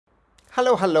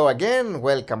Hello again,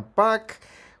 welcome back.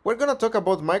 We're gonna talk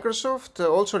about Microsoft,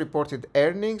 also reported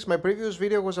earnings. My previous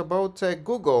video was about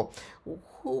Google,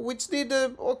 which did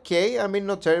okay. I mean,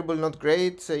 not terrible, not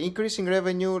great. Increasing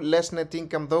revenue, less net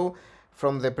income though,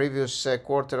 from the previous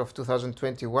quarter of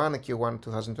 2021, Q1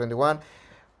 2021.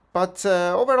 But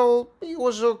overall, it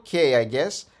was okay, I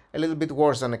guess. A little bit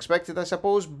worse than expected, I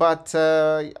suppose. But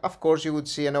of course, you would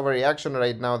see an overreaction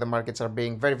right now. The markets are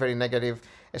being very negative,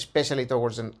 especially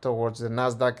towards the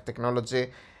Nasdaq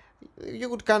technology. You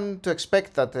would come to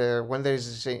expect that when there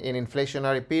is an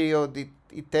inflationary period,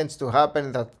 it tends to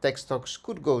happen that tech stocks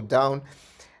could go down.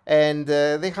 And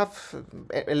they have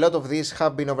a lot of these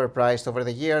have been overpriced over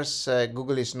the years.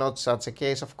 Google is not such a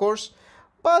case, of course,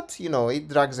 but it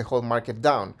drags the whole market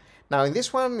down. Now in this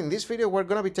video, we're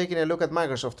going to be taking a look at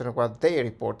Microsoft and what they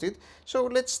reported. So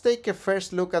let's take a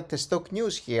first look at the stock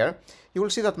news here. You will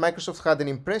see that Microsoft had an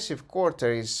impressive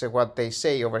quarter, is what they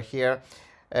say over here.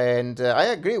 And I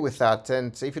agree with that.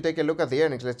 And if you take a look at the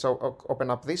earnings, let's open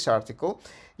up this article.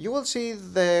 You will see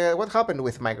what happened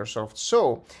with Microsoft.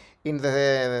 So in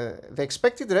the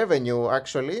expected revenue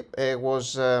actually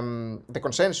was the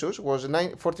consensus was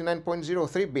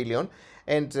 49.03 billion,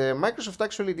 and Microsoft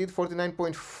actually did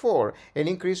 49.4, an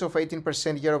increase of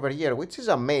 18% year over year, which is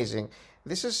amazing.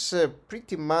 This is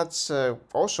pretty much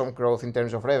awesome growth in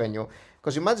terms of revenue.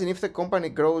 Because imagine if the company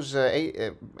grows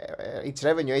its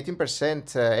revenue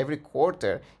 18% every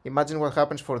quarter. Imagine what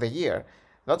happens for the year.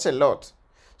 That's a lot.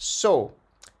 So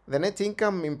the net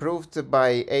income improved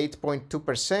by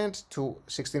 8.2% to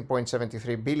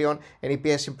 16.73 billion, and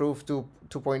EPS improved to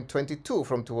 2.22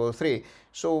 from 203.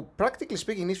 So practically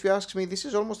speaking, if you ask me, this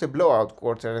is almost a blowout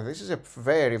quarter. This is a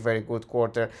very good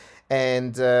quarter,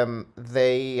 and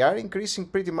they are increasing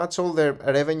pretty much all their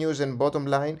revenues and bottom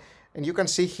line. And you can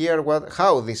see here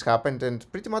how this happened, and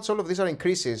pretty much all of these are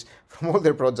increases from all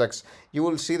their projects. You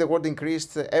will see the word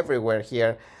increased everywhere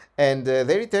here. And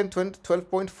they returned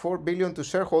 12.4 billion to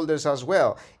shareholders as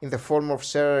well, in the form of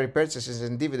share repurchases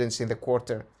and dividends in the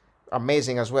quarter.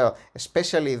 Amazing as well,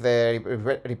 especially the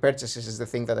repurchases is the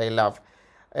thing that I love.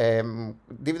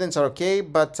 Dividends are okay,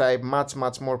 but I much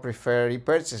more prefer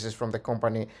repurchases from the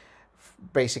company,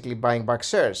 basically buying back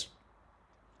shares.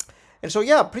 And so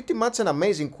yeah, pretty much an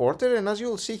amazing quarter, and as you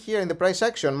will see here in the price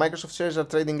action, Microsoft shares are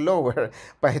trading lower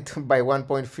by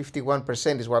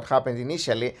 1.51% is what happened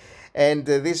initially, and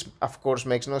this of course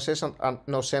makes no sense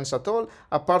at all,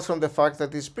 apart from the fact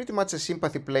that it's pretty much a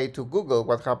sympathy play to Google,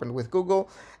 what happened with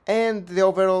Google, and the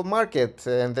overall market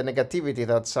and the negativity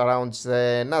that surrounds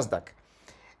the Nasdaq.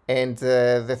 And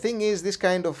the thing is, this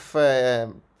kind of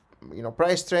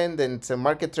price trend and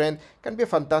market trend can be a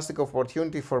fantastic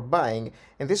opportunity for buying,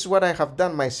 and this is what I have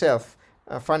done myself.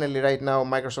 Finally, right now,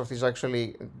 Microsoft is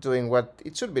actually doing what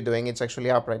it should be doing. It's actually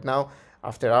up right now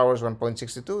after hours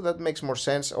 1.62. That makes more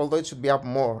sense, although it should be up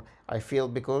more, I feel,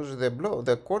 because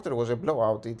the quarter was a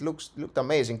blowout. It looked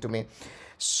amazing to me.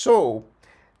 So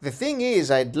the thing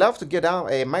is, I'd love to get out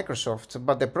a Microsoft,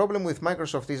 but the problem with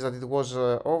Microsoft is that it was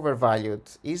overvalued.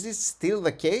 Is this still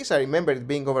the case? I remember it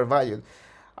being overvalued.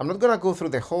 I'm not gonna go through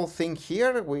the whole thing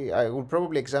here. I will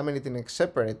probably examine it in a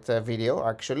separate video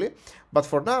actually, but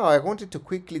for now I wanted to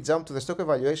quickly jump to the stock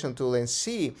evaluation tool and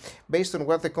see, based on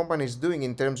what the company is doing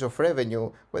in terms of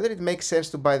revenue, whether it makes sense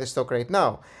to buy the stock right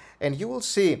now. And you will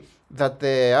see that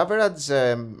the average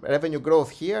revenue growth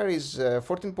here is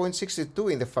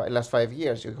 14.62 in the last 5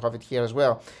 years. You have it here as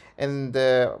well. And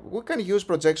we can use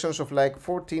projections of like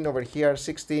 14 over here,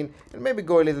 16, and maybe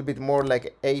go a little bit more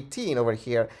like 18 over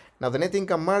here. Now the net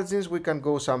income margins, we can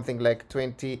go something like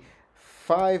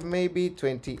 25, maybe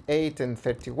 28 and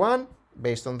 31,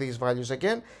 based on these values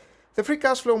again. The free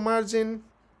cash flow margin,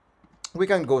 we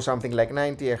can go something like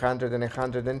 90, 100 and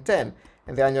 110.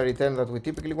 And the annual return that we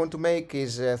typically want to make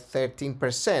is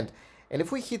 13%. And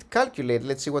if we hit calculate,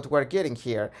 let's see what we're getting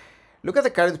here. Look at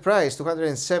the current price,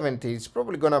 270. It's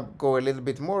probably gonna go a little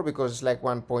bit more because it's like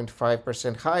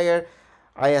 1.5% higher.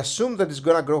 I assume that it's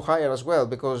gonna grow higher as well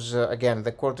because again,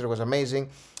 the quarter was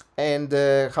amazing. And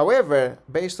however,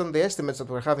 based on the estimates that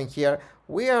we're having here,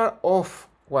 we are off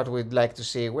what we'd like to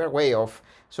see. We're way off.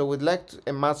 So we'd like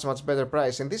a much better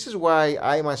price, and this is why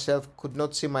I myself could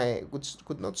not see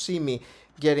me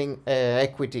getting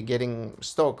equity, getting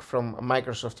stock from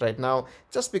Microsoft right now,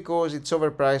 just because it's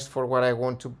overpriced for what I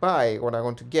want to buy, what I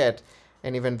want to get.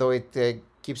 And even though it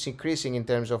keeps increasing in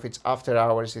terms of its after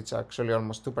hours, it's actually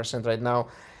almost 2% right now,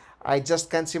 I just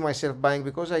can't see myself buying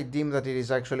because I deem that it is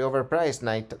actually overpriced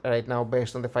right now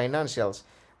based on the financials.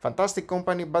 Fantastic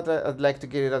company, but I'd like to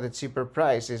get it at a cheaper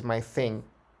price is my thing.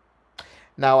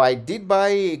 Now I did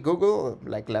buy Google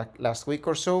like last week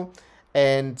or so,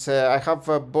 And I have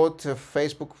bought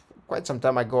Facebook quite some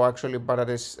time ago actually, but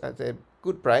at a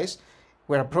good price.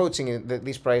 We're approaching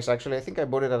this price actually. I think I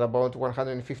bought it at about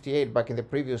 158 back in the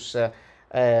previous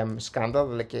scandal,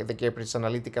 like the Cambridge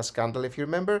Analytica scandal, if you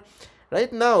remember.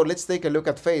 Right now, let's take a look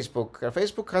at Facebook.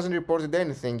 Facebook hasn't reported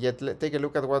anything yet. Let's take a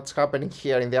look at what's happening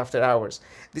here in the after hours.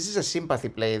 This is a sympathy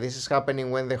play. This is happening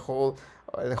when the whole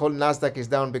Nasdaq is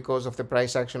down because of the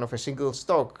price action of a single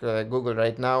stock, Google,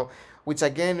 right now. Which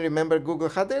again, remember, Google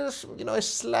had a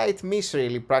slight miss,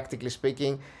 really, practically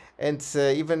speaking. And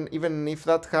even if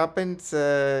that happened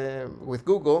with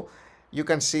Google, you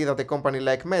can see that a company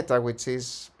like Meta, which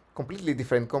is completely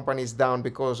different company, is down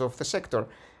because of the sector,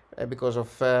 because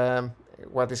of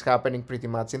what is happening pretty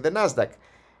much in the Nasdaq.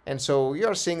 And so you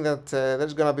are seeing that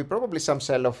there's going to be probably some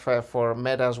sell-off for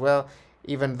Meta as well,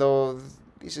 even though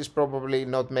this is probably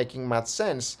not making much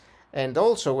sense. And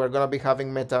also we're going to be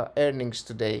having Meta earnings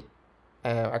today,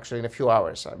 actually in a few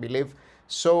hours, I believe.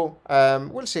 So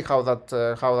we'll see how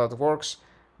that works.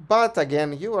 But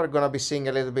again, you are going to be seeing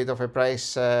a little bit of a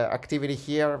price activity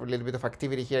here, a little bit of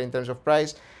activity here in terms of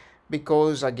price,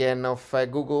 because again of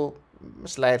Google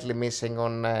slightly missing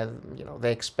on the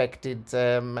expected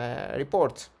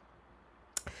report.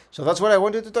 So that's what I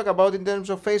wanted to talk about in terms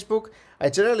of Facebook. I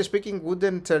generally speaking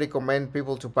wouldn't recommend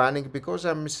people to panic, because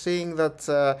I'm seeing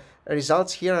that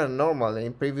results here are normal.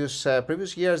 In previous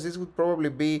years, this would probably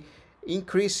be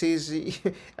increases,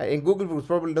 and Google would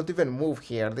probably not even move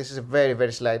here. This is a very,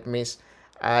 very slight miss.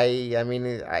 I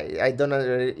mean, I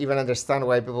don't even understand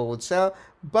why people would sell,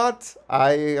 but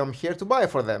I am here to buy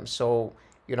for them. So,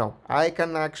 I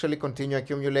can actually continue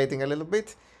accumulating a little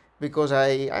bit, because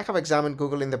I have examined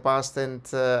Google in the past, and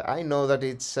I know that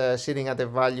it's sitting at a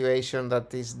valuation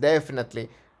that is definitely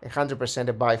 100%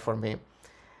 a buy for me.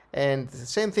 And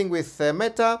same thing with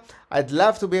Meta. I'd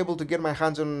love to be able to get my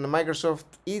hands on Microsoft.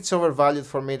 It's overvalued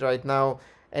for me right now,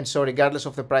 and so regardless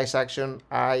of the price action,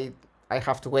 I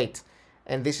have to wait.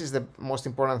 And this is the most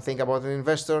important thing about an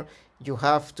investor. You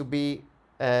have to be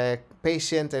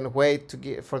patient and wait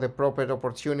for the proper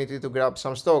opportunity to grab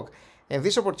some stock. And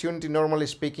this opportunity, normally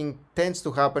speaking, tends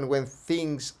to happen when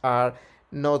things are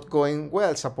not going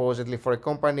well, supposedly, for a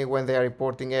company, when they are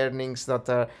reporting earnings that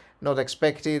are not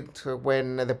expected,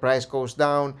 when the price goes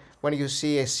down. When you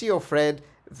see a sea of red,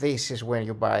 this is when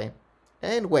you buy.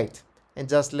 And wait, and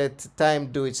just let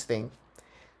time do its thing.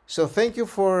 So thank you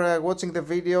for watching the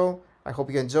video. I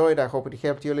hope you enjoyed. I hope it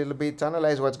helped you a little bit to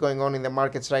analyze what's going on in the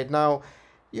markets right now.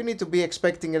 You need to be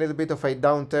expecting a little bit of a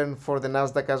downturn for the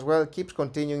Nasdaq as well. Keeps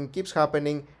continuing, keeps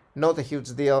happening. Not a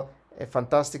huge deal. A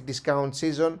fantastic discount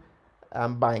season.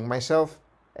 I'm buying myself,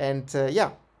 and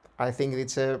yeah, I think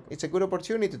it's a good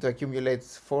opportunity to accumulate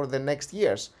for the next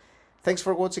years. Thanks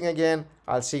for watching again.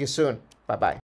 I'll see you soon. Bye bye.